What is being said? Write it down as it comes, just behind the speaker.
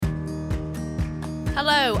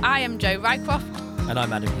Hello, I am Jo Rycroft. And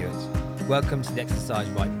I'm Adam Hewitt. Welcome to the Exercise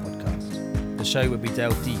Right podcast, the show where we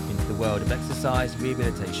delve deep into the world of exercise,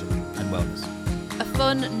 rehabilitation and wellness. A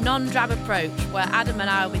fun, non-drab approach where Adam and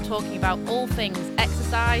I will be talking about all things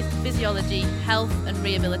exercise, physiology, health and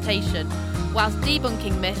rehabilitation, whilst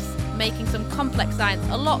debunking myths, making some complex science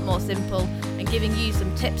a lot more simple and giving you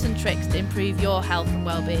some tips and tricks to improve your health and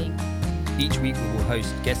well-being. Each week we will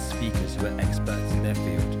host guest speakers who are experts in their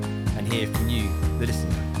field and hear from you, the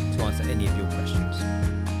listener, to answer any of your questions.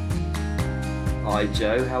 Hi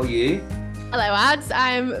Jo, how are you? Hello Ads,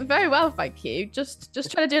 I'm very well, thank you. Just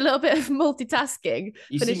trying to do a little bit of multitasking.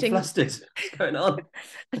 You seem flustered. What's going on?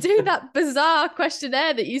 Doing that bizarre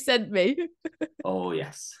questionnaire that you sent me. Oh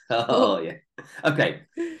yes. Oh yeah. Okay,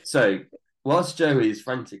 so whilst Jo is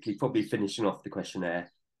frantically probably finishing off the questionnaire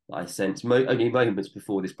that I sent only moments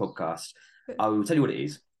before this podcast, I will tell you what it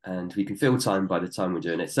is and we can fill time by the time we're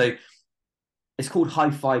doing it. So it's called High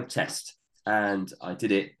Five Test and I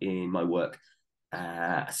did it in my work.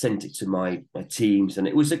 I sent it to my teams and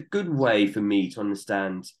it was a good way for me to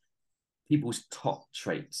understand people's top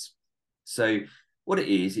traits. So what it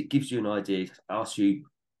is, it gives you an idea, asks you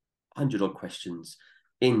 100 odd questions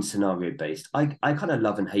in scenario based. I kind of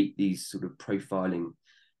love and hate these sort of profiling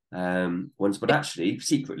ones, but actually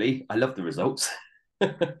secretly I love the results.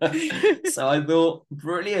 So I thought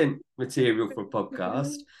brilliant material for a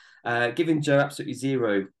podcast. Giving Jo absolutely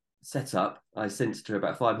zero setup, I sent it to her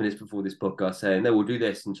about 5 minutes before this podcast saying, no, we'll do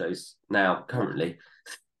this, and Jo's now currently.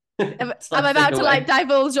 Am I about to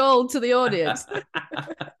divulge all to the audience?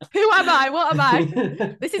 Who am I? What am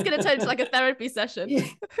I? This is going to turn into like a therapy session. Yeah.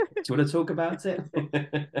 Do you want to talk about it?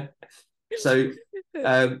 So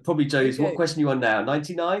probably Jo's, okay. What question are you on now?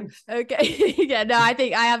 99? Okay. Yeah, no, I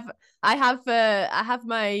think I have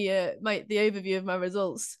my the overview of my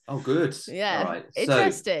results. Oh, good. Yeah. All right.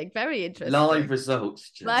 Interesting. So, very interesting. Live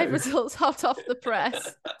results, Jo. Live results hot off the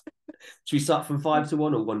press. Should we start from 5 to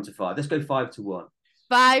 1 or 1 to 5? Let's go 5 to 1.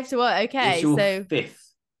 5 to 1. Okay. What's your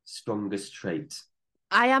fifth strongest trait?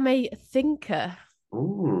 I am a thinker.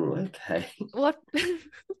 Oh, okay. What?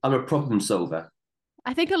 I'm a problem solver.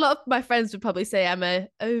 I think a lot of my friends would probably say I'm a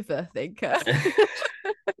overthinker.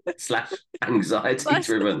 / anxiety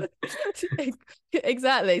driven.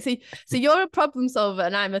 Exactly. So you're a problem solver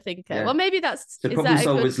and I'm a thinker. Yeah. Well, maybe that's... So problem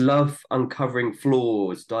solvers love uncovering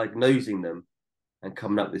flaws, diagnosing them and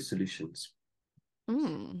coming up with solutions.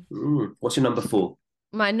 What's your number 4?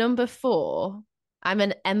 My number 4, I'm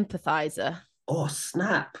an empathizer. Oh,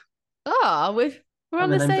 snap. Oh, we're on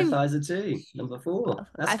the same. I'm an empathizer too. Number 4.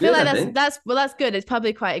 That's I feel like that's good. It's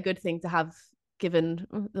probably quite a good thing to have, given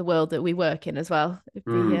the world that we work in as well.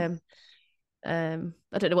 I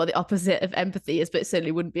don't know what the opposite of empathy is, but it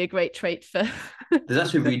certainly wouldn't be a great trait for. There's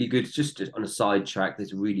actually really good, just on a side track,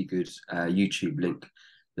 there's a really good YouTube link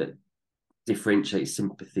that differentiates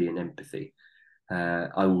sympathy and empathy.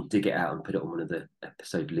 I will dig it out and put it on one of the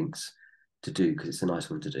episode links to do because it's a nice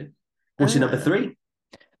one to do. What's your number 3?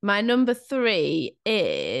 My number 3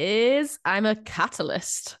 is I'm a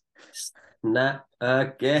catalyst. Snap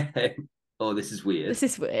again. Oh, this is weird. This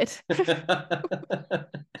is weird.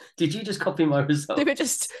 Did you just copy my results? They were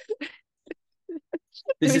just...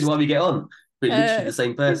 This is why we get on. We're literally the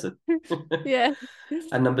same person. Yeah.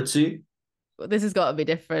 And number 2? Well, this has got to be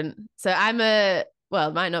different. So it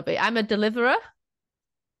might not be. I'm a deliverer.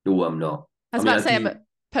 No, I'm not. I was about to say I'm a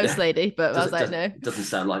post lady, but I was like, no. It doesn't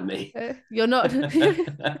sound like me. You're not.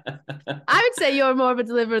 I would say you're more of a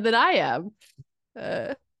deliverer than I am.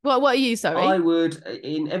 What are you, sorry? I would,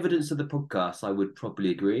 in evidence of the podcast, I would probably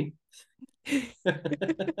agree.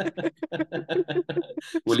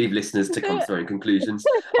 We'll leave listeners to come to their own conclusions.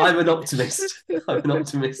 I'm an optimist. You're an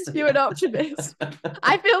optimist.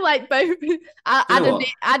 I feel like both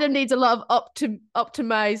Adam needs a lot of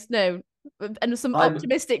optimized and some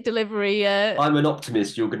optimistic delivery. I'm an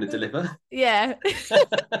optimist. You're going to deliver. Yeah.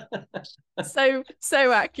 so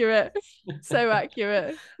accurate. So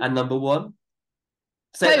accurate. And number 1.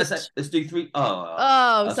 Let's do 3.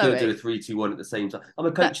 I was going to do a 3, 2, 1 at the same time. I'm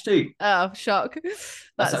a coach too. Oh, shock.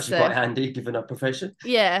 That's actually quite handy given our profession.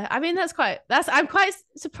 Yeah, I mean I'm quite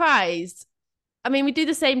surprised. I mean, we do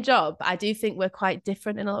the same job. I do think we're quite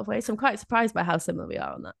different in a lot of ways. So I'm quite surprised by how similar we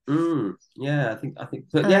are on that. Yeah, I think.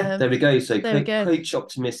 But yeah, there we go. So coach,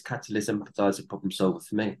 optimist, catalyst, empathizer, problem solver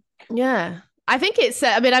for me. Yeah, I think it's.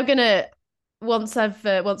 I'm gonna. Once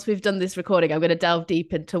we've done this recording, I'm going to delve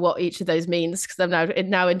deep into what each of those means because I'm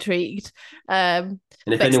now intrigued. And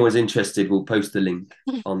if anyone's interested, we'll post the link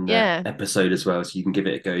on the episode as well, so you can give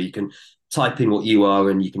it a go. You can type in what you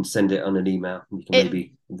are, and you can send it on an email, and you can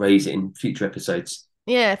maybe raise it in future episodes.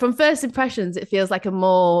 Yeah, from first impressions, it feels like a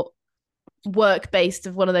more work-based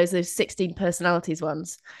of one of those 16 personalities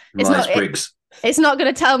ones. Myers-Briggs. It's not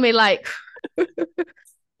going to tell me like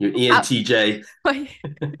Your ENTJ.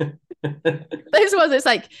 Those ones, it's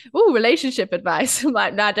like, oh, relationship advice. I'm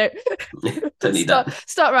like, nah, don't need stop, that.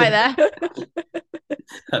 Stop right there.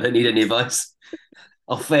 I don't need any advice.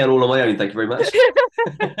 I'll fail all on my own, thank you very much.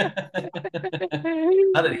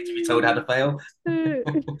 I don't need to be told how to fail.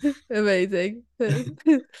 Amazing.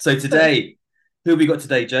 So today, who have we got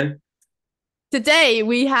today, Joe? Today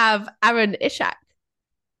we have Aaron Ishac.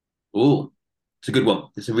 Oh, it's a good one.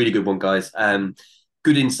 It's a really good one, guys.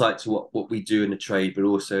 Good insight to what we do in the trade, but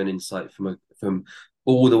also an insight from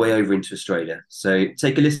all the way over into Australia. So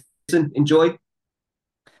take a listen, enjoy.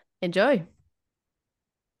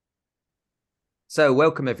 So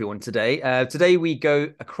welcome everyone today. Today we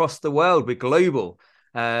go across the world. We're global.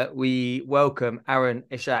 We welcome Aaron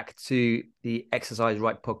Ishac to the Exercise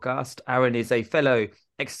Right podcast. Aaron is a fellow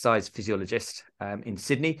exercise physiologist in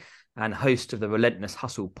Sydney and host of the Relentless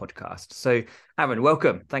Hustle podcast. So Aaron,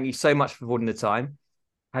 welcome. Thank you so much for affording the time.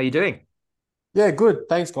 How are you doing? Yeah, good.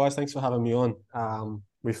 Thanks, guys. Thanks for having me on.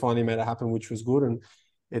 We finally made it happen, which was good. And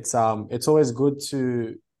it's always good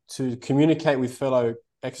to communicate with fellow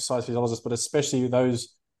exercise physiologists, but especially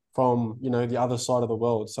those from the other side of the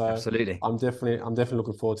world. So absolutely, I'm definitely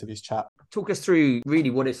looking forward to this chat. Talk us through really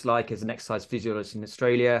what it's like as an exercise physiologist in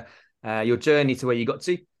Australia, your journey to where you got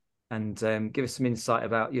to, and give us some insight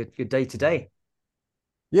about your day to day.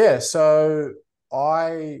 Yeah, so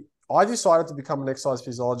I decided to become an exercise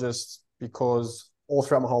physiologist because all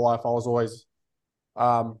throughout my whole life I was always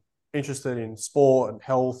interested in sport and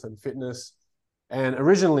health and fitness. And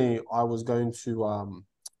originally I was going to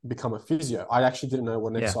become a physio. I actually didn't know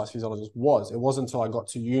what an exercise physiologist was. It wasn't until I got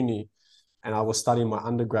to uni and I was studying my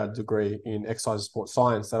undergrad degree in exercise and sport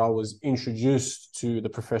science that I was introduced to the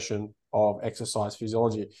profession of exercise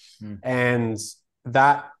physiology. And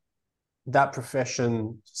that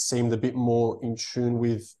profession seemed a bit more in tune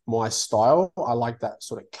with my style. I like that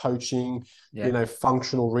sort of coaching,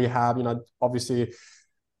 functional rehab. Obviously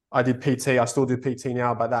I did PT, I still do PT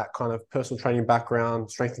now, but that kind of personal training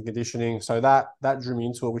background, strength and conditioning. So that drew me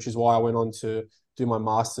into it, which is why I went on to do my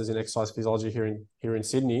master's in exercise physiology here in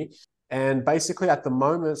Sydney. And basically at the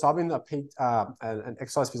moment, so I've been an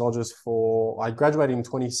exercise physiologist I graduated in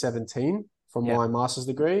 2017 from my master's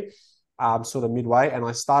degree. Sort of midway, and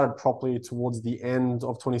I started properly towards the end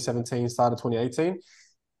of 2017, started 2018.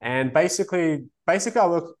 And basically I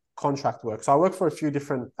work contract work. So I work for a few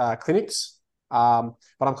different clinics, but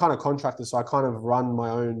I'm kind of contracted, so I kind of run my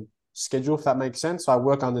own schedule, if that makes sense. So I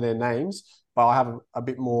work under their names, but I have a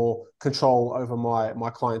bit more control over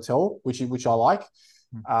my clientele, which I like.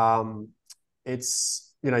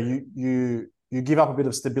 It's, you give up a bit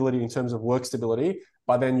of stability in terms of work stability,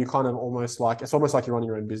 but then you kind of it's almost like you're running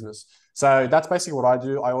your own business. So that's basically what I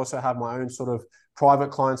do. I also have my own sort of private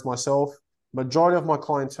clients myself. Majority of my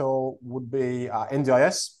clientele would be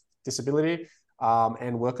NDIS, disability,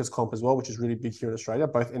 and workers' comp as well, which is really big here in Australia,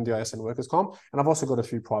 both NDIS and workers' comp. And I've also got a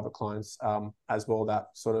few private clients as well that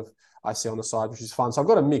sort of I see on the side, which is fun. So I've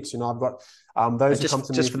got a mix, I've got those who come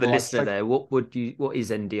to me. Just for the listener there, what is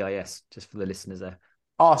NDIS, just for the listeners there?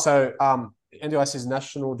 Oh, so NDIS is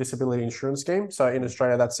National Disability Insurance Scheme. So in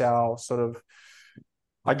Australia, that's our sort of,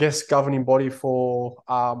 I guess, governing body for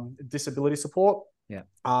disability support. Yeah.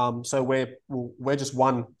 So we're just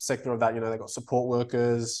one sector of that. They've got support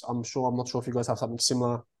workers. I'm not sure if you guys have something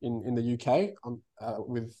similar in the UK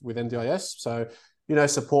with NDIS. So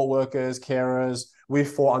support workers, carers. We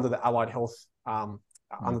fall under the allied health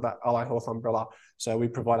under that allied health umbrella. So we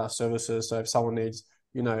provide our services. So if someone needs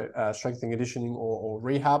strength and conditioning or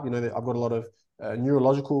rehab, I've got a lot of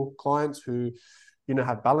neurological clients who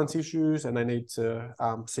have balance issues and they need to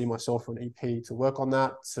see myself or an EP to work on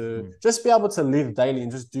that, to just be able to live daily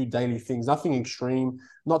and just do daily things, nothing extreme,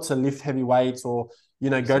 not to lift heavy weights or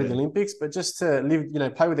go to the Olympics, but just to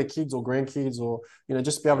live, play with their kids or grandkids or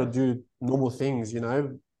just be able to do normal things,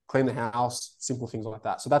 clean the house, simple things like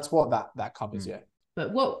that. So that's what that covers.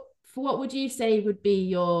 But what would you say would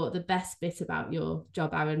be the best bit about your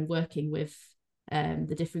job, Aaron, working with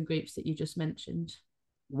the different groups that you just mentioned?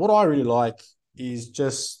 What I really like is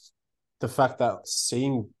just the fact that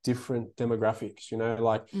seeing different demographics,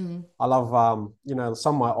 I love,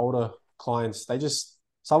 some of my older clients,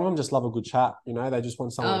 some of them just love a good chat, they just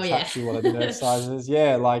want someone to chat to while they do exercises.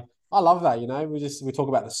 Yeah. I love that, we talk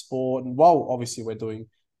about the sport and obviously we're doing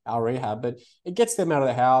our rehab, but it gets them out of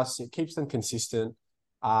the house. It keeps them consistent.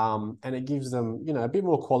 And it gives them, a bit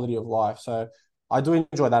more quality of life. So I do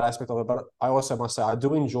enjoy that aspect of it, but I also must say I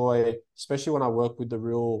do enjoy, especially when I work with the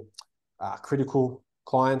real critical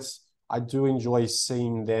clients, I do enjoy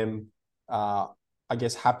seeing them I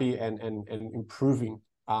guess, happy and improving.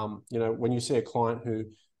 When you see a client who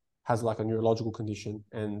has like a neurological condition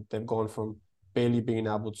and they've gone from barely being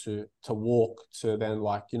able to walk to then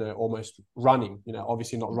like, almost running,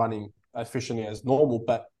 obviously not running efficiently as normal,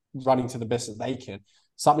 but running to the best that they can.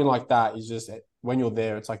 Something like that is just, when you're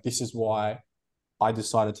there, it's like, this is why I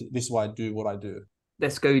do what I do.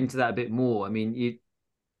 Let's go into that a bit more. I mean,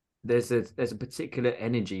 there's a particular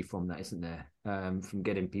energy from that, isn't there? From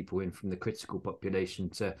getting people in from the critical population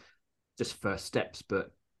to just first steps.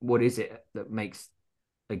 But what is it that makes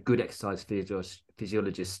a good exercise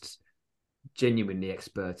physiologist genuinely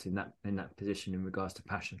expert in that position in regards to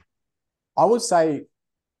passion? I always say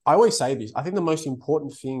this. I think the most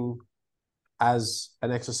important thing as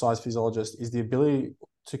an exercise physiologist is the ability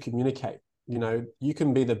to communicate. You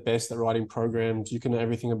can be the best at writing programs, you can know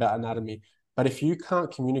everything about anatomy, but if you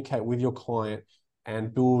can't communicate with your client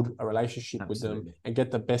and build a relationship with them and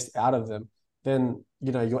get the best out of them, then,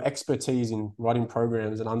 your expertise in writing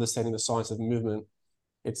programs and understanding the science of movement,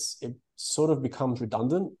 it sort of becomes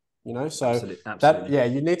redundant, So Absolutely.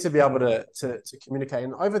 you need to be able to communicate.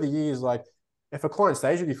 And over the years, like, if a client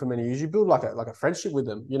stays with you for many years, you build like a friendship with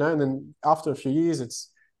them, and then after a few years,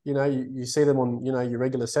 it's, you see them on, your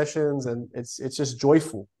regular sessions, and it's just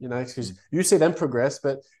joyful, because you see them progress,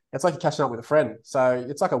 but it's like you're catching up with a friend. So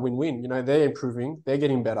it's like a win-win, they're improving, they're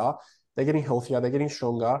getting better, they're getting healthier, they're getting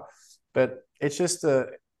stronger, but it's just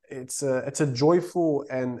it's a joyful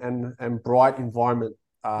and bright environment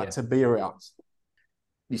to be around.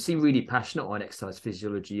 You seem really passionate on exercise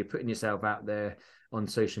physiology. You're putting yourself out there on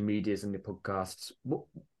social medias and the podcasts.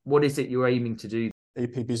 What is it you're aiming to do?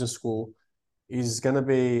 EP Business School is going to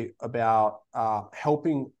be about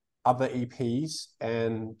helping other EPs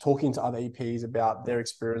and talking to other EPs about their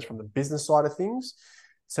experience from the business side of things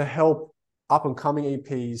to help up and coming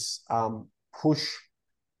EPs push,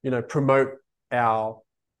 promote our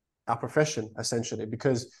profession, essentially.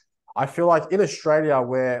 Because I feel like in Australia,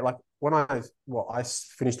 where like when I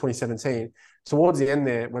finished 2017, towards the end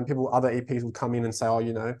there, when other EPs would come in and say,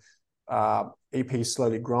 EP is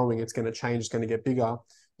slowly growing, it's going to change, it's going to get bigger.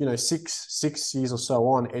 6 years or so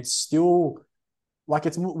on, it's still like,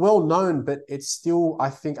 it's well known, but it's still, I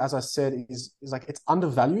think, as I said, is like, it's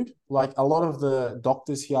undervalued. Like, a lot of the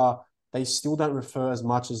doctors here, they still don't refer as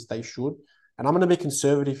much as they should. And I'm going to be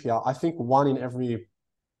conservative here. I think 1 in every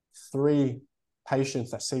 3 patients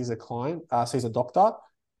that sees a doctor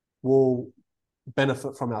will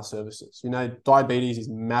benefit from our services. Diabetes is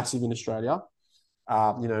massive in Australia,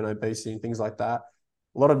 and obesity and things like that.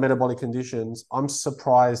 A lot of metabolic conditions. I'm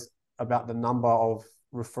surprised about the number of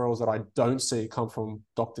referrals that I don't see come from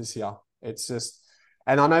doctors here. It's just,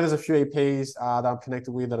 and I know there's a few EPs that I'm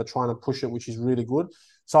connected with that are trying to push it, which is really good.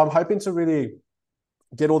 So I'm hoping to really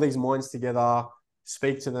get all these minds together,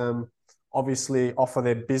 speak to them, obviously offer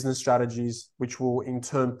their business strategies, which will in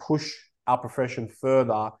turn push our profession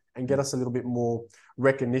further and get us a little bit more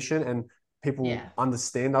recognition and people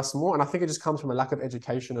understand us more. And I think it just comes from a lack of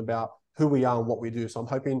education about who we are and what we do. So I'm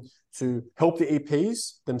hoping to help the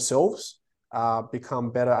EPs themselves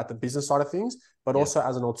become better at the business side of things, but also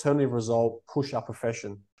as an alternative result, push our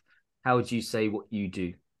profession. How would you say what you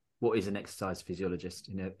do? What is an exercise physiologist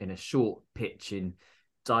in a short pitch, in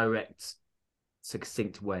direct,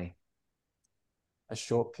 succinct way? A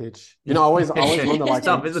short pitch. I always wonder, like,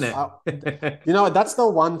 tough, isn't it? That's the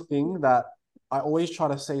one thing that I always try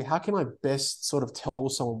to see, how can I best sort of tell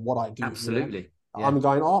someone what I do? Absolutely. Yeah. I'm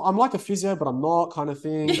going, I'm like a physio, but I'm not, kind of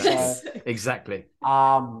thing. Yes. So, exactly.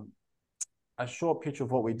 A short pitch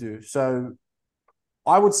of what we do. So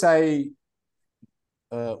I would say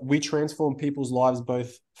we transform people's lives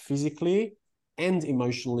both physically and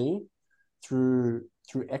emotionally through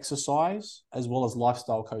exercise as well as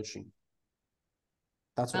lifestyle coaching.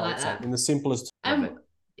 That's what I would say in the simplest.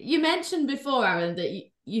 You mentioned before, Aaron, that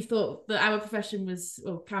you thought that our profession was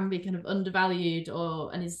or can be kind of undervalued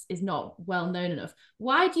and is not well known enough.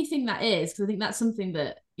 Why do you think that is? Because I think that's something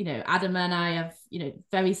that, Adam and I have,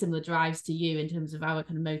 very similar drives to you in terms of our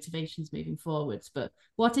kind of motivations moving forwards. But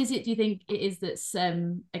what is it, do you think it is that's,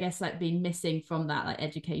 I guess, like been missing from that like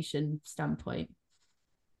education standpoint?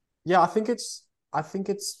 Yeah, I think it's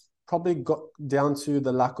probably got down to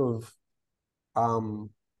the lack of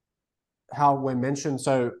how we're mentioned.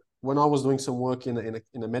 So when I was doing some work in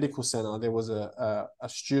a medical center, there was a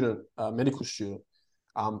medical student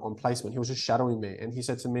on placement. He was just shadowing me, and he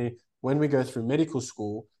said to me, when we go through medical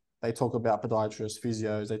school, they talk about podiatrists,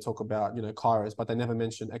 physios, they talk about chiros, but they never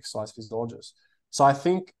mention exercise physiologists. So I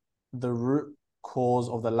think the root cause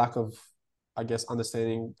of the lack of, I guess,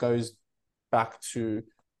 understanding goes back to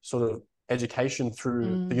sort of education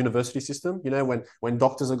through the university system. You know, when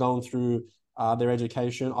doctors are going through their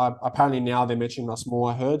education, apparently now they're mentioning us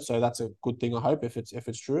more, I heard. So that's a good thing, I hope, if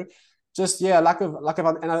it's true. Just, yeah, lack of,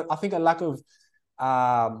 and I think a lack of,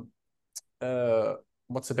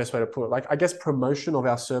 what's the best way to put it? Like, I guess promotion of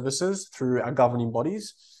our services through our governing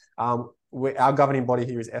bodies. Our governing body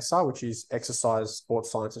here is ESSA, which is Exercise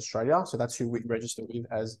Sports Science Australia. So that's who we register with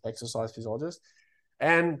as exercise physiologists.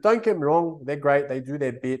 And don't get me wrong, they're great. They do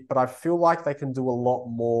their bit, but I feel like they can do a lot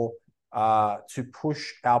more to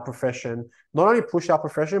push our profession, not only push our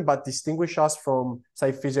profession, but distinguish us from,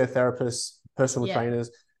 say, physiotherapists, personal trainers.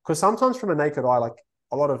 Because sometimes from a naked eye, like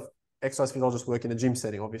a lot of exercise physiologists work in a gym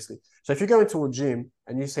setting, obviously. So if you go into a gym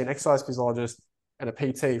and you see an exercise physiologist and a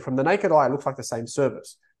PT, from the naked eye, it looks like the same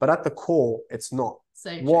service. But at the core, it's not.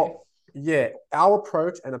 So true. Yeah, our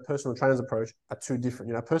approach and a personal trainer's approach are two different.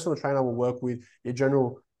 You know, a personal trainer will work with your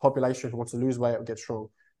general population who wants to lose weight or get strong.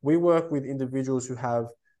 We work with individuals who have,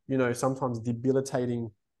 you know, sometimes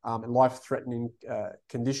debilitating and life-threatening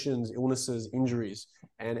conditions, illnesses, injuries.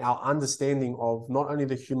 And our understanding of not only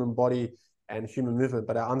the human body and human movement,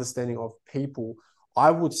 but our understanding of people,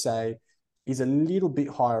 I would say, is a little bit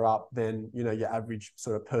higher up than, you know, your average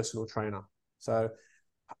sort of personal trainer. So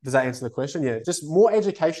does that answer the question? Yeah, just more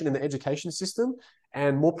education in the education system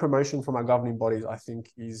and more promotion from our governing bodies, I think,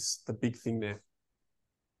 is the big thing there.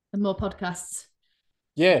 And more podcasts.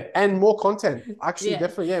 Yeah, and more content. Actually, Yeah.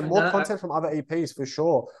 definitely, yeah, more content from other EPs for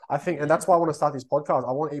sure. I think, and that's why I want to start this podcast.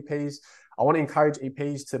 I want to encourage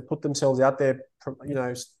EPs to put themselves out there, you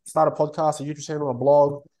know, start a podcast, a YouTube channel, a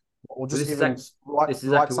blog, or just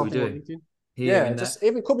write something on LinkedIn. Yeah, just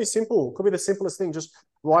even could be simple. Could be the simplest thing. Just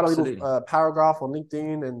write a little paragraph on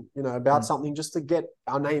LinkedIn and, you know, about something just to get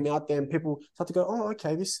our name out there and people start to go, oh,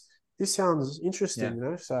 okay, this sounds interesting, you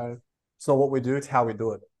know? So it's not what we do, it's how we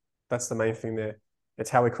do it. That's the main thing there. It's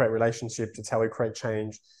how we create relationships. It's how we create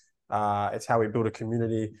change. It's how we build a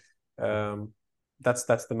community. That's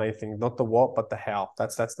the main thing, not the what, but the how.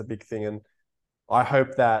 That's the big thing. And I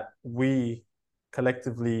hope that we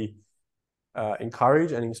collectively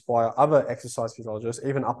encourage and inspire other exercise physiologists,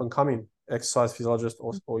 even up and coming exercise physiologists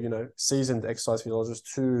or you know, seasoned exercise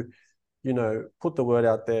physiologists, to, you know, put the word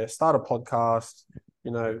out there, start a podcast,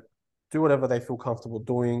 you know, do whatever they feel comfortable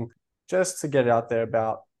doing, just to get it out there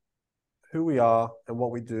about who we are and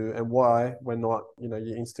what we do and why we're not, you know,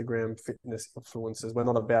 your Instagram fitness influencers. We're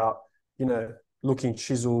not about, you know, looking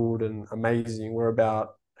chiseled and amazing. We're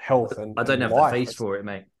about health and I don't have life. the face for it,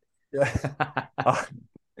 mate. Yeah.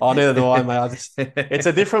 Oh, neither do I, mate. It's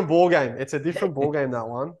a different ball game. It's a different ball game, that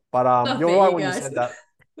one. But you're right when you said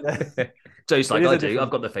that. Joe's like, I do. I've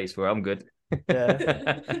got the face for it. I'm good. Yeah,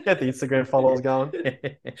 get the Instagram followers going.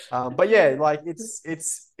 But yeah, like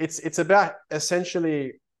it's about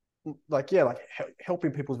essentially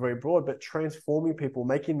helping people is very broad, but transforming people,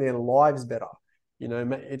 making their lives better. You know,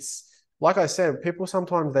 it's like I said, people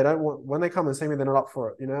sometimes they don't want, when they come and see me, they're not up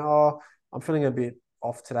for it. You know, oh, I'm feeling a bit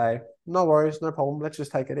off today. No worries, no problem. Let's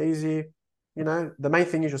just take it easy. You know, the main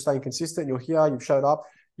thing is you're staying consistent. You're here. You've showed up.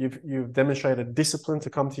 You've demonstrated discipline to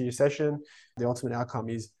come to your session. The ultimate outcome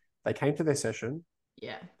is they came to their session.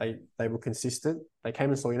 Yeah. They were consistent. They came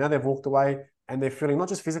and saw you. Now they've walked away and they're feeling not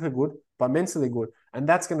just physically good, but mentally good. And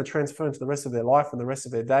that's going to transfer into the rest of their life and the rest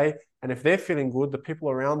of their day. And if they're feeling good, the people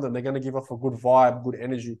around them, they're going to give off a good vibe, good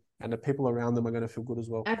energy, and the people around them are going to feel good as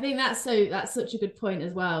well. I think that's such a good point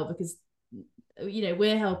as well, because, you know,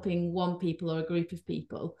 we're helping one people or a group of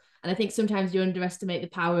people. And I think sometimes you underestimate the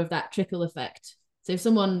power of that trickle effect. So if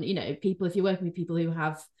someone, you know, if you're working with people who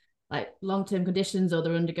have like long-term conditions or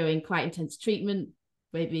they're undergoing quite intense treatment,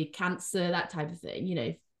 maybe cancer, that type of thing, you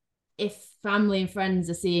know, if family and friends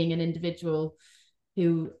are seeing an individual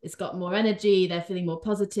who has got more energy, they're feeling more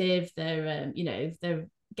positive, they're, you know, they're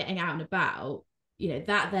getting out and about, you know,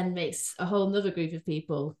 that then makes a whole nother group of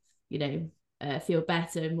people, you know, feel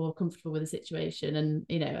better and more comfortable with the situation. And,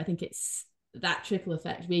 you know, I think it's that trickle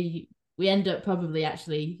effect. We end up probably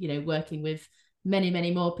actually, you know, working with many,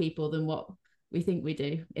 many more people than what we think we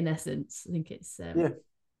do, in essence. I think it's... yeah.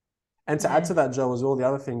 And to add to that, Joe, as well, the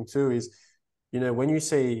other thing too is, you know, when you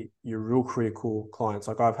see your real critical clients,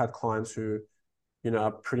 like I've had clients who, you know,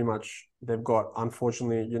 are pretty much, they've got,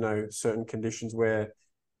 unfortunately, you know, certain conditions where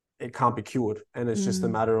it can't be cured. And it's just a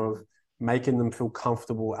matter of making them feel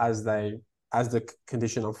comfortable as the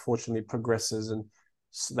condition unfortunately progresses and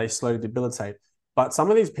they slowly debilitate. But some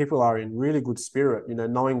of these people are in really good spirit, you know,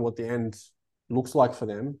 knowing what the end looks like for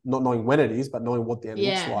them, not knowing when it is, but knowing what the end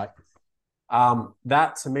looks like.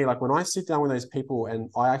 That to me, like when I sit down with those people and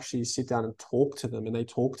I actually sit down and talk to them and they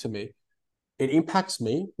talk to me, it impacts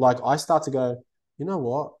me. Like I start to go, you know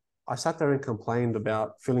what? I sat there and complained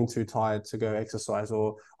about feeling too tired to go exercise,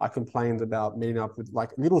 or I complained about meeting up with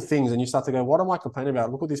like little things, and you start to go, what am I complaining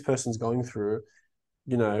about? Look what this person's going through.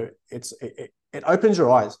 It opens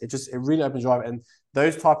your eyes. It really opens your eyes. And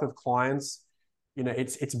those type of clients,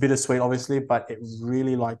 it's bittersweet, obviously, but it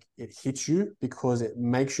really it hits you because it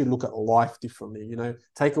makes you look at life differently.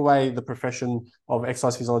 Take away the profession of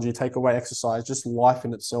exercise physiology, take away exercise, just life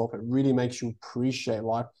in itself. It really makes you appreciate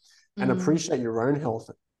life and appreciate your own health.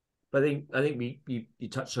 But I think you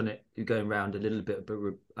touched on it. You're going around a little bit, but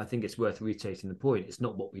I think it's worth reiterating the point. It's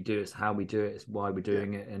not what we do; it's how we do it. It's why we're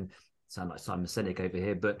doing it. And sound like Simon Sinek over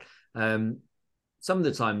here, but some of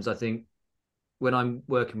the times I think when I'm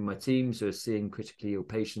working with my teams or seeing critically ill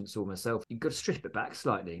patients or myself, you've got to strip it back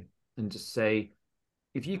slightly and just say,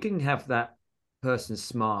 if you can have that person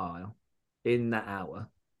smile in that hour,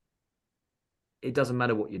 it doesn't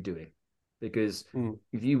matter what you're doing, because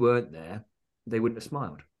if you weren't there, they wouldn't have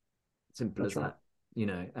smiled. Simple as that,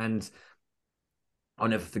 and I'll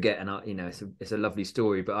never forget. And it's a lovely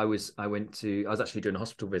story, but I was actually doing a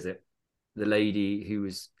hospital visit. The lady she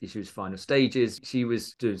was final stages, she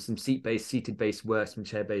was doing some seated based work, some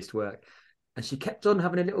chair based work, and she kept on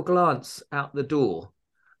having a little glance out the door.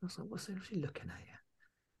 I was like, what's she looking at you?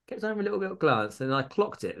 Kept on having a little glance, and I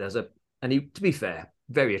clocked it. To be fair,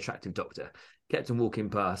 very attractive doctor, kept on walking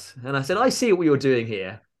past, and I said, I see what you're doing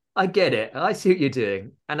here. I get it. I see what you're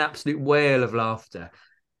doing. An absolute wail of laughter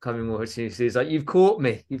coming more. She was like, you've caught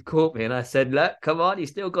me. And I said, look, come on, you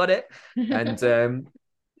still got it. And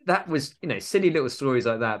that was, silly little stories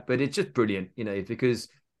like that. But it's just brilliant, because,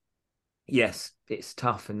 yes, it's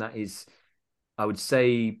tough. And that is, I would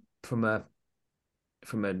say, from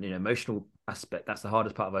an emotional aspect, that's the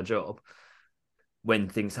hardest part of our job when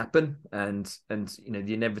things happen. And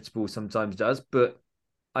the inevitable sometimes does. But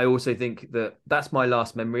I also think that that's my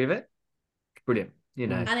last memory of it. Brilliant,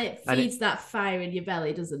 And it feeds that fire in your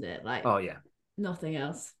belly, doesn't it? Like, oh yeah, nothing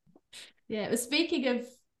else. Yeah. But speaking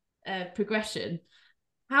of progression,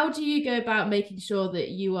 how do you go about making sure that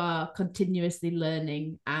you are continuously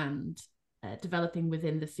learning and developing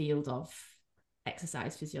within the field of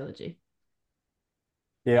exercise physiology?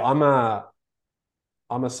 Yeah, I'm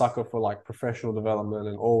a sucker for professional development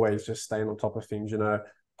and always just staying on top of things.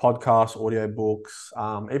 Podcasts, audio books,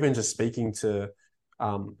 even just speaking to,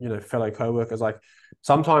 fellow coworkers. Like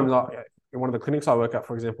sometimes in one of the clinics I work at,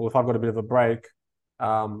 for example, if I've got a bit of a break,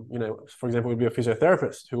 for example, it would be a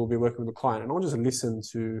physiotherapist who will be working with a client, and I'll just listen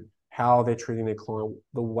to how they're treating their client,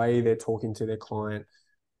 the way they're talking to their client,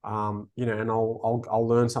 and I'll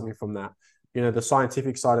learn something from that. The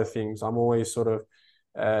scientific side of things, I'm always sort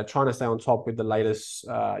of trying to stay on top with the latest,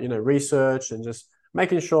 research, and just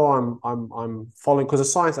making sure I'm following, because the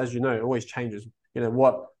science, as you know, always changes.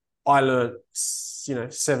 What I learned,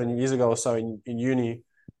 7 years ago or so in uni,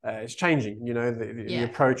 it's changing. The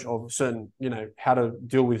approach of certain, how to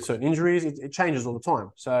deal with certain injuries, it changes all the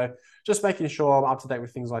time. So just making sure I'm up to date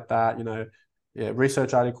with things like that.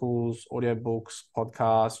 Research articles, audio books,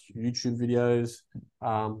 podcasts, YouTube videos,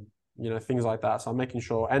 things like that. So I'm making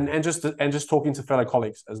sure, and just talking to fellow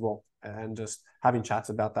colleagues as well, and just having chats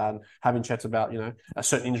about that, and having chats about, a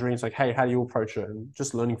certain injury. It's like, hey, how do you approach it? And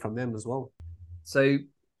just learning from them as well. So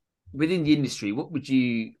within the industry, what would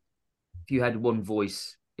you, if you had one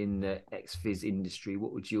voice in the ex-phys industry,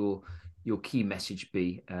 what would your key message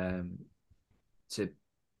be to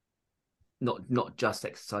not just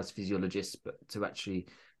exercise physiologists, but to actually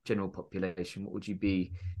general population? What would you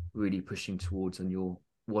be really pushing towards on your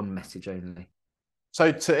one message only?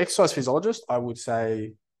 So to exercise physiologists, I would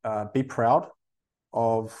say be proud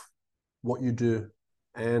of what you do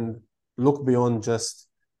and look beyond just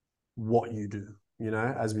what you do.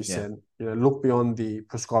 As we said, look beyond the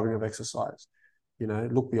prescribing of exercise.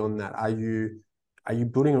 Look beyond that. Are you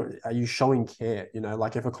building? Are you showing care?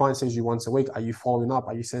 Like if a client sees you once a week, are you following up?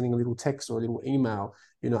 Are you sending a little text or a little email?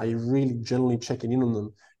 Are you really generally checking in on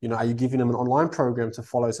them? Are you giving them an online program to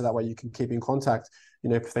follow so that way you can keep in contact?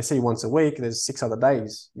 If they see you once a week, there's 6 other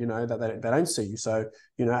days, that they don't see you. So,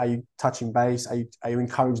 are you touching base? Are you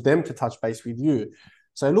encourage them to touch base with you?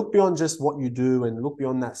 So look beyond just what you do, and look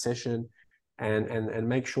beyond that session, and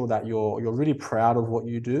make sure that you're really proud of what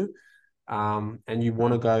you do. And you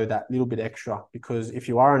want to go that little bit extra, because if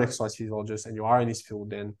you are an exercise physiologist and you are in this field,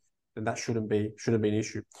 then that shouldn't be an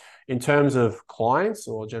issue. In terms of clients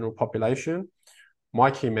or general population, my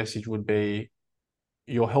key message would be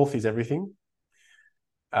your health is everything.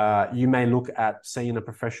 You may look at seeing a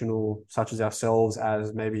professional such as ourselves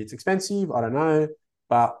as maybe it's expensive, I don't know,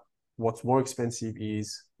 but what's more expensive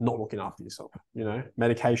is not looking after yourself.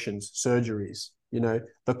 Medications, surgeries,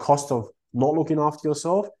 the cost of not looking after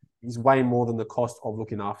yourself is way more than the cost of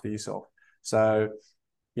looking after yourself. So,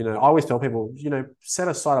 I always tell people, set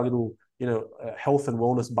aside a little, health and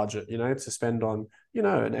wellness budget, to spend on,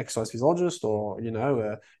 an exercise physiologist, or,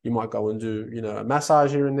 you might go and do, a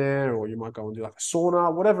massage here and there, or you might go and do like a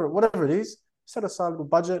sauna, whatever it is. Set aside a little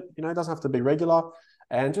budget, it doesn't have to be regular,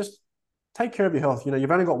 and just take care of your health.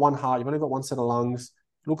 You've only got one heart, you've only got one set of lungs.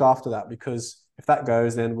 Look after that, because if that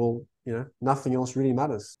goes, then nothing else really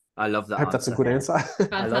matters. I love that. I hope that's a good answer.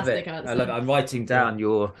 I love it. Answer. I love it. I'm writing down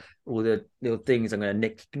all the little things. I'm going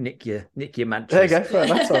to nick your mantras. There you go.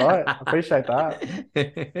 That's all right. I appreciate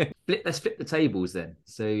that. Let's flip the tables then.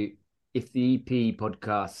 So, if the EP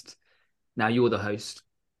podcast, now you're the host,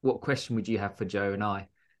 what question would you have for Joe and I,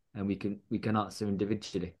 and we can answer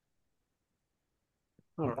individually.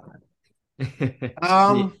 All right.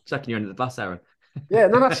 Chucking you under the bus, Aaron. Yeah,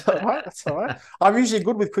 no, that's all right. That's all right. I'm usually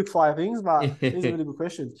good with quick fire things, but these are really good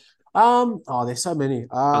questions. There's so many.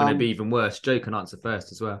 I'm going to be even worse. Joe can answer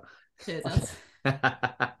first as well. Cheers.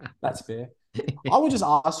 That's fair. I would just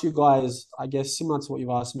ask you guys, I guess, similar to what you've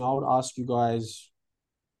asked me, I would ask you guys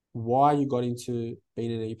why you got into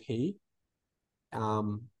being an EP,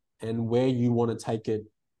 and where you want to take it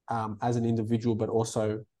as an individual, but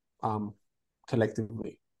also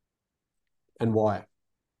collectively, and why.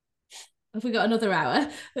 Have we got another hour?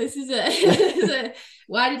 This is it.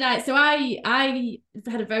 Why did I? So I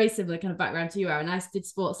had a very similar kind of background to you, Aaron. I did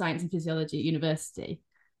sports science and physiology at university,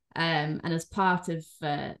 and as part of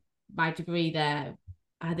my degree there,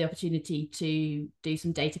 I had the opportunity to do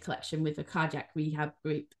some data collection with a cardiac rehab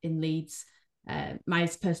group in Leeds. My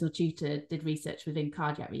personal tutor did research within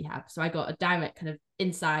cardiac rehab, so I got a direct kind of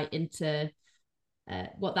insight into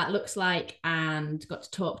what that looks like, and got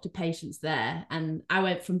to talk to patients there. And I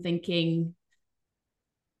went from thinking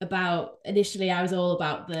about, initially I was all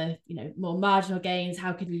about the more marginal gains,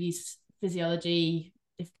 how could we use physiology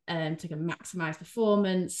to maximize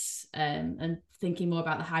performance, and thinking more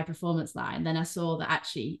about the high performance line. Then I saw that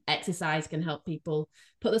actually exercise can help people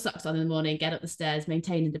put the socks on in the morning, get up the stairs,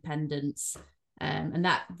 maintain independence, and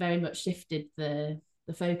that very much shifted the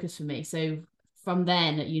focus for me. So from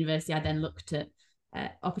then at university, I then looked at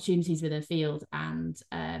opportunities within the field, and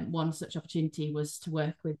one such opportunity was to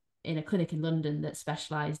work in a clinic in London that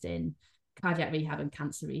specialised in cardiac rehab and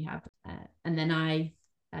cancer rehab. And then I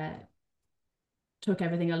took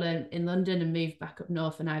everything I learned in London and moved back up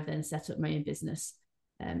north, and I've then set up my own business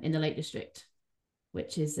in the Lake District,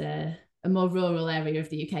 which is a more rural area of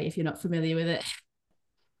the UK if you're not familiar with it.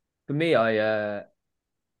 For me, I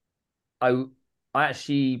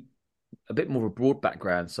actually a bit more of a broad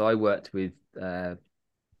background. So I worked with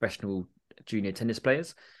professional junior tennis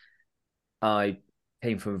players. I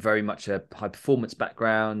came from very much a high performance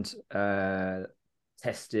background,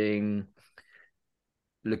 testing,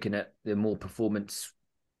 looking at the more performance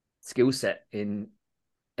skill set in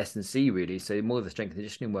S&C really. So more of the strength and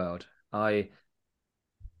conditioning world. I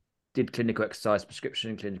did clinical exercise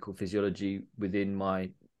prescription, clinical physiology within my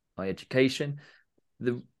education.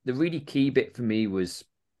 The really key bit for me was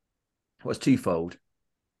twofold.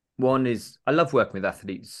 One is I love working with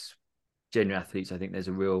athletes, genuine athletes. I think there's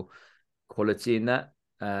a real quality in that.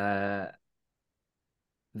 There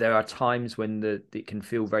are times when it can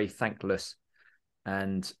feel very thankless,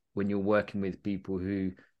 and when you're working with people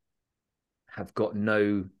who have got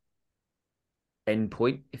no end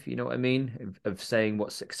point, if you know what I mean, of saying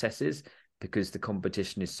what success is, because the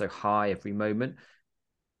competition is so high every moment.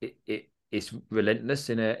 It's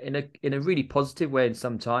relentless in a really positive way, and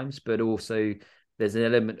sometimes, but also there's an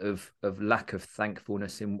element of lack of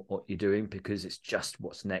thankfulness in what you're doing, because it's just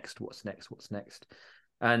what's next.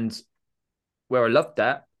 And where I loved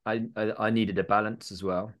that, I needed a balance as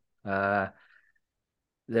well.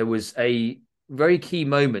 There was a very key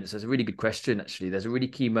moment. So it's a really good question, actually. There's a really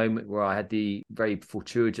key moment where I had the very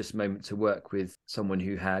fortuitous moment to work with someone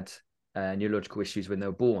who had neurological issues when they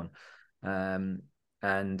were born. And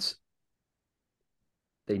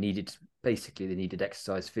they needed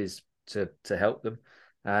exercise phys to help them.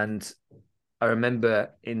 And I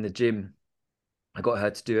remember in the gym, I got her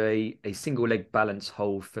to do a single leg balance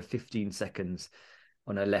hold for 15 seconds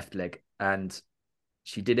on her left leg. And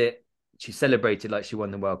she did it. She celebrated like she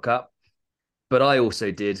won the World Cup. But I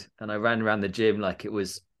also did. And I ran around the gym like it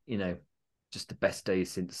was, just the best day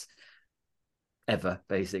since ever,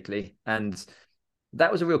 basically. And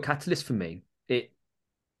that was a real catalyst for me. It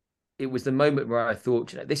was the moment where I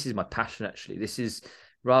thought, this is my passion, actually. This is,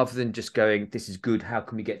 rather than just going, this is good, how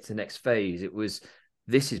can we get to the next phase? It was,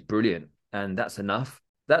 this is brilliant, and that's enough.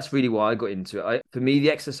 That's really why I got into it. For me, the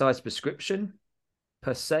exercise prescription,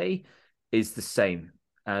 per se, is the same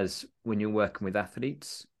as when you're working with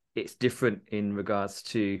athletes. it's different in regards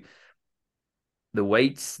to the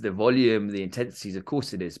weights, the volume, the intensities. Of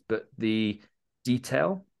course it is, but the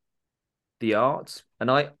detail, the art,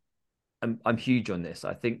 and I'm huge on this.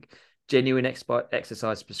 I think genuine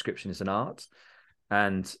exercise prescription is an art,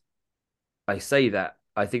 and I say that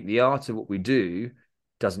I think the art of what we do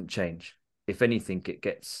doesn't change. If anything, it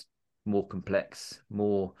gets more complex,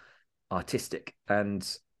 more artistic, and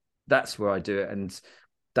that's where I do it, and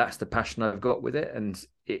that's the passion I've got with it. And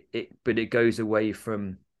but it goes away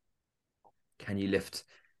from, can you lift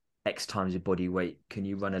X times your body weight? Can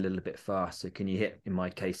you run a little bit faster? Can you hit, in my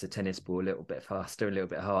case, a tennis ball a little bit faster, a little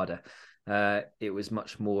bit harder? It was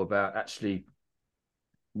much more about actually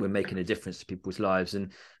we're making a difference to people's lives,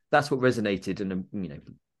 and that's what resonated. And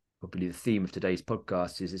probably the theme of today's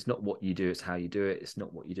podcast is, it's not what you do, it's how you do it. It's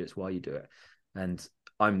not what you do, it's why you do it. And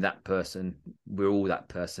I'm that person. We're all that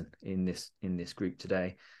person in this group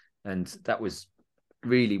today, and that was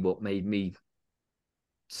really what made me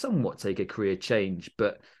somewhat take a career change,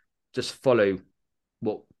 but just follow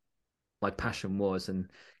what my passion was, and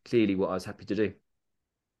clearly what I was happy to do.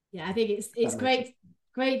 Yeah, I think it's great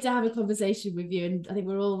to have a conversation with you, and I think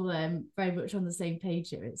we're all very much on the same page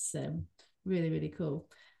here. It's really, really cool.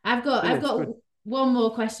 I've got one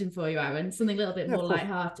more question for you, Aaron, something a little bit more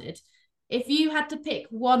lighthearted. If you had to pick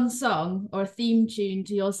one song or a theme tune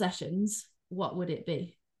to your sessions, what would it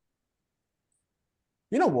be?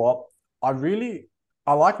 You know what? I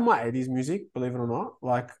like my 80s music, believe it or not.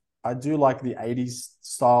 Like, I do like the 80s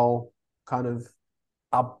style, kind of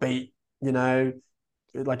upbeat,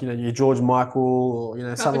 like, your George Michael,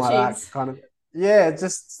 or, something like that kind of. Yeah,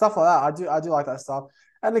 just stuff like that. I do like that stuff.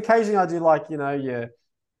 And occasionally I do like,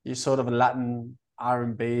 your sort of a Latin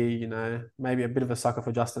R&B, maybe a bit of a sucker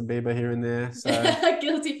for Justin Bieber here and there. So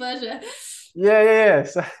guilty pleasure. Yeah.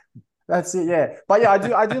 So that's it. Yeah. But yeah,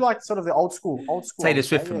 I do like sort of the old school. Taylor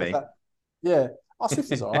Swift for me. Yeah. Oh,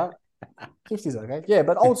 Swift is all right. Swift is okay. Yeah,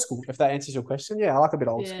 but old school, if that answers your question. Yeah, I like a bit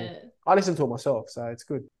old school. I listen to it myself, so it's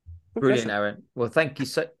good. Brilliant, question. Aaron. Well, thank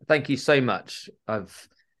you so much. I've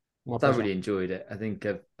thoroughly enjoyed it. I think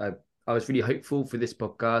I was really hopeful for this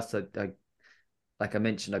podcast. I like I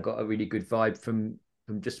mentioned, I got a really good vibe from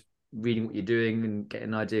just reading what you're doing and getting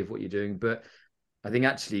an idea of what you're doing. But I think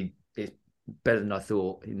actually it's better than I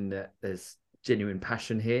thought, in that there's genuine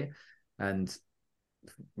passion here, and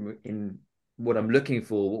in what we're looking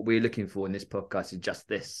for in this podcast is just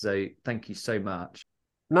this. So thank you so much.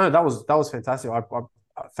 No, that was fantastic. I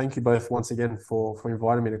thank you both once again for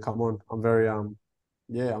inviting me to come on. I'm very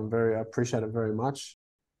I appreciate it very much.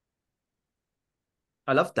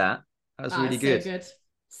 I loved that. That was really good.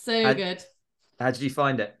 So good. How did you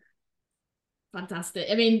find it? Fantastic.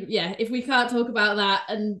 I mean, yeah, if we can't talk about that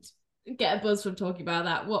and get a buzz from talking about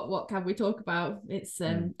that, what can we talk about? It's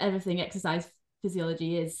everything exercise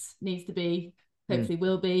physiology needs to be, hopefully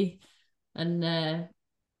will be. And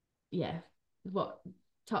what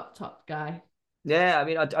top guy. Yeah, I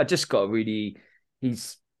mean, I just got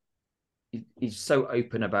he's so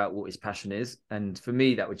open about what his passion is, and for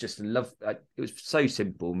me that was just love. It was so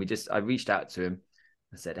simple, and I reached out to him.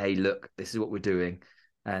 I said, "Hey, look, this is what we're doing,"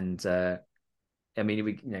 and I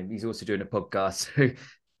mean, he's also doing a podcast, so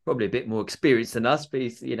probably a bit more experienced than us, but I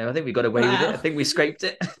think we got away with it. I think we scraped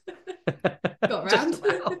it. Got round.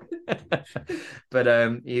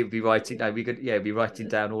 But he'll be writing. Be writing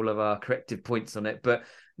down all of our corrective points on it. But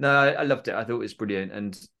no, I loved it. I thought it was brilliant,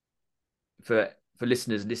 and for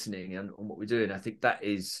listeners listening and on what we're doing, I think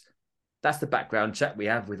that's the background chat we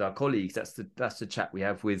have with our colleagues. That's the chat we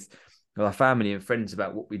have with our family and friends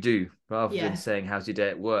about what we do, rather than saying, how's your day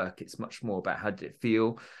at work? It's much more about, how did it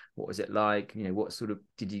feel? What was it like? What sort of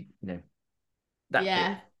did you that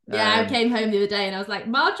bit. I came home the other day and I was like,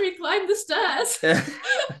 Marjorie climbed the stairs.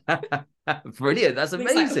 Brilliant. That's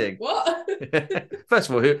amazing. Like, what? First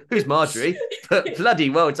of all, who's Marjorie? But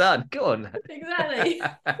bloody well done. Go on. Exactly.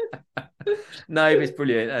 No, it's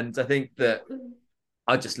brilliant. And I think that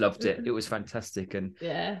I just loved it. It was fantastic. And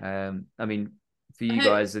I mean, for you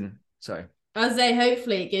guys, and sorry. I was say,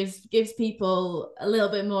 hopefully it gives people a little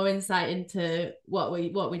bit more insight into what we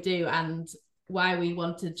do and why we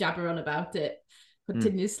want to jabber on about it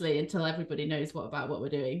continuously until everybody knows about what we're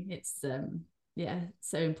doing. It's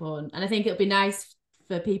so important. And I think it'll be nice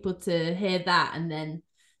for people to hear that, and then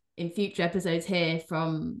in future episodes hear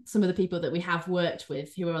from some of the people that we have worked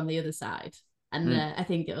with who are on the other side. And I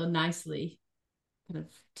think it'll nicely kind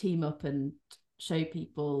of team up and show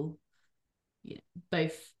people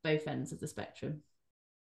both ends of the spectrum.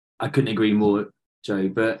 I couldn't agree more, Joe.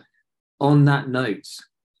 But on that note,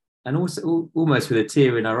 and also almost with a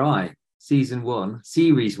tear in our eye, series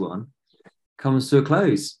 1 comes to a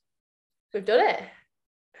close. We've done it.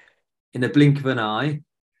 in the blink of an eye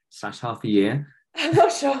 / half a year. I'm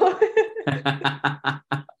not sure.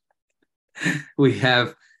 We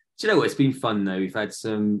have, do you know what? It's been fun though. We've had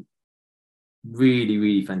some really,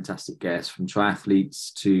 really fantastic guests, from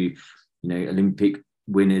triathletes to, Olympic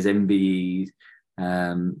winners, MBEs,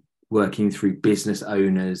 working through business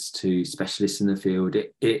owners to specialists in the field.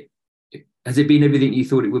 Has it been everything you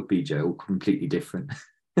thought it would be, Joe, or completely different?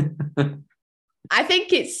 I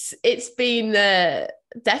think it's been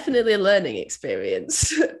definitely a learning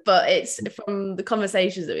experience, but it's from the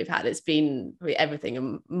conversations that we've had, it's been everything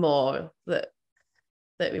and more that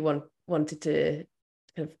we wanted to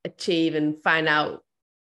kind of achieve and find out,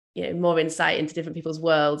 more insight into different people's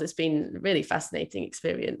worlds. It's been a really fascinating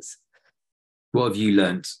experience. What have you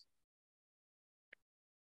learnt?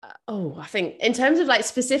 I think in terms of like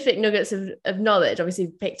specific nuggets of knowledge, obviously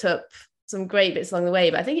we've picked up some great bits along the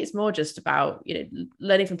way, but I think it's more just about,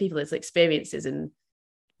 learning from people's experiences and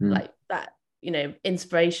like that,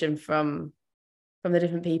 inspiration from the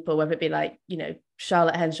different people, whether it be like,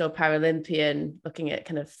 Charlotte Henshaw, Paralympian, looking at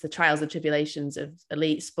kind of the trials and tribulations of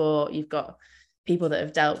elite sport. You've got people that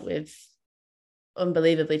have dealt with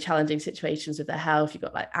unbelievably challenging situations with their health. You've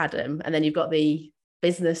got like Adam, and then you've got the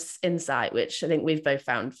business insight, which I think we've both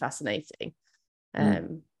found fascinating. It's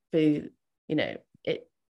been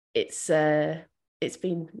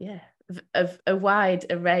a wide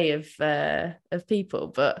array of people,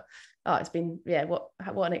 but it's been what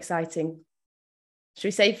an exciting, should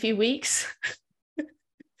we say, few weeks?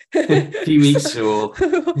 Few weeks or a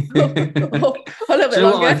little bit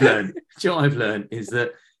longer. Do you know what I've learned is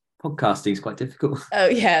that podcasting is quite difficult. Oh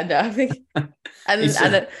yeah, no, I think it's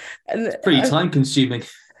pretty time consuming.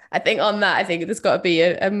 I think on that, I think there's got to be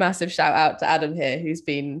a massive shout out to Adam here, who's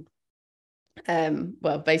been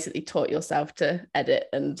basically taught yourself to edit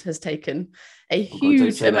and has taken a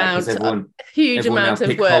huge amount of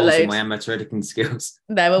workload. My amateur editing skills.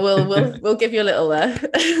 No, we'll give you a little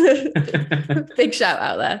big shout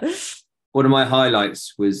out there. One of my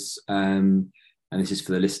highlights was, and this is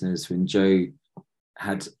for the listeners, when Joe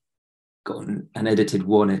had gotten and edited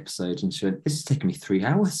one episode, and she went, "This is taking me 3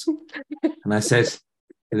 hours," and I said,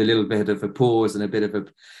 with a little bit of a pause and a bit of a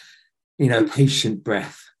patient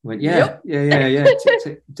breath, went, yeah.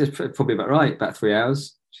 Just probably about right, about 3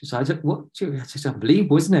 hours. She said, "What? It's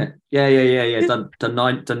unbelievable, isn't it?" Yeah.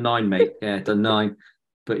 Done nine, mate. Yeah, done 9.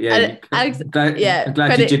 But yeah, I'm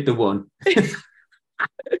glad you did the one.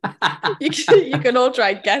 You can all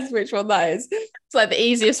try and guess which one that is. It's like the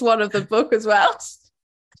easiest one of the book as well.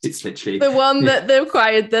 It's literally the one that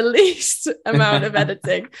required the least amount of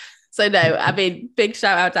editing. So no, I mean, big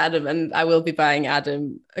shout out to Adam, and I will be buying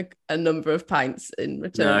Adam a number of pints in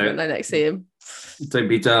return when I next see him. Don't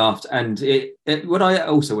be daft. And what I've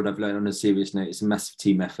learned on a serious note, it's a massive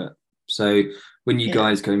team effort. So when you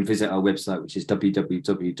guys go and visit our website, which is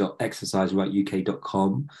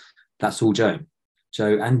www.exerciserightuk.com, that's all Joe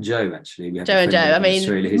and Joe, actually. We have Joe and Joe. I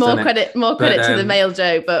mean, more credit to the male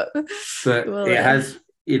Joe, but it has,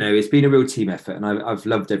 it's been a real team effort, and I've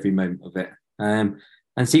loved every moment of it.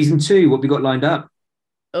 And season 2, what we got lined up?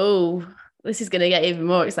 Oh, this is going to get even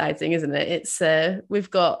more exciting, isn't it? It's we've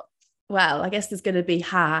got, I guess there's going to be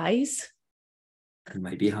highs.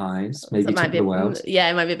 Maybe highs, maybe top of the world. Yeah,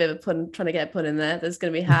 it might be a bit of a pun, trying to get a pun in there. There's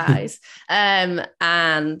going to be highs. And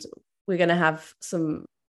we're going to have some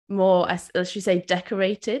more, should we say,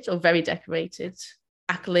 decorated or very decorated,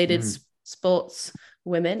 accoladed sports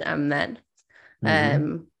women and men.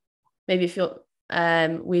 Maybe if you're,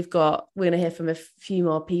 we're going to hear from a few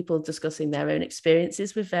more people discussing their own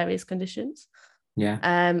experiences with various conditions. Yeah.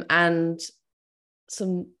 And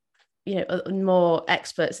some, more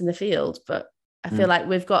experts in the field, but I feel like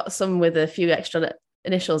we've got some with a few extra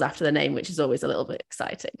initials after the name, which is always a little bit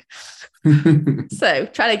exciting. So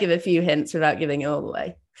try to give a few hints without giving it all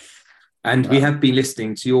away. And we have been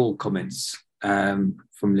listening to your comments from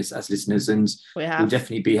as listeners, and we'll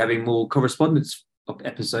definitely be having more correspondence of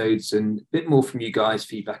episodes and a bit more from you guys,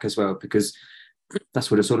 feedback as well, because that's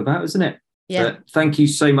what it's all about, isn't it? Yeah. But thank you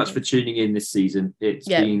so much for tuning in this season. It's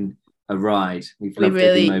been a ride. We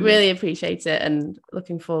really appreciate it, and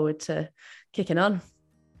looking forward to kicking on.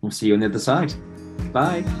 We'll see you on the other side.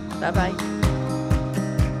 Bye. Bye.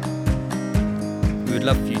 We would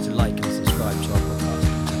love for you to like and subscribe to our podcast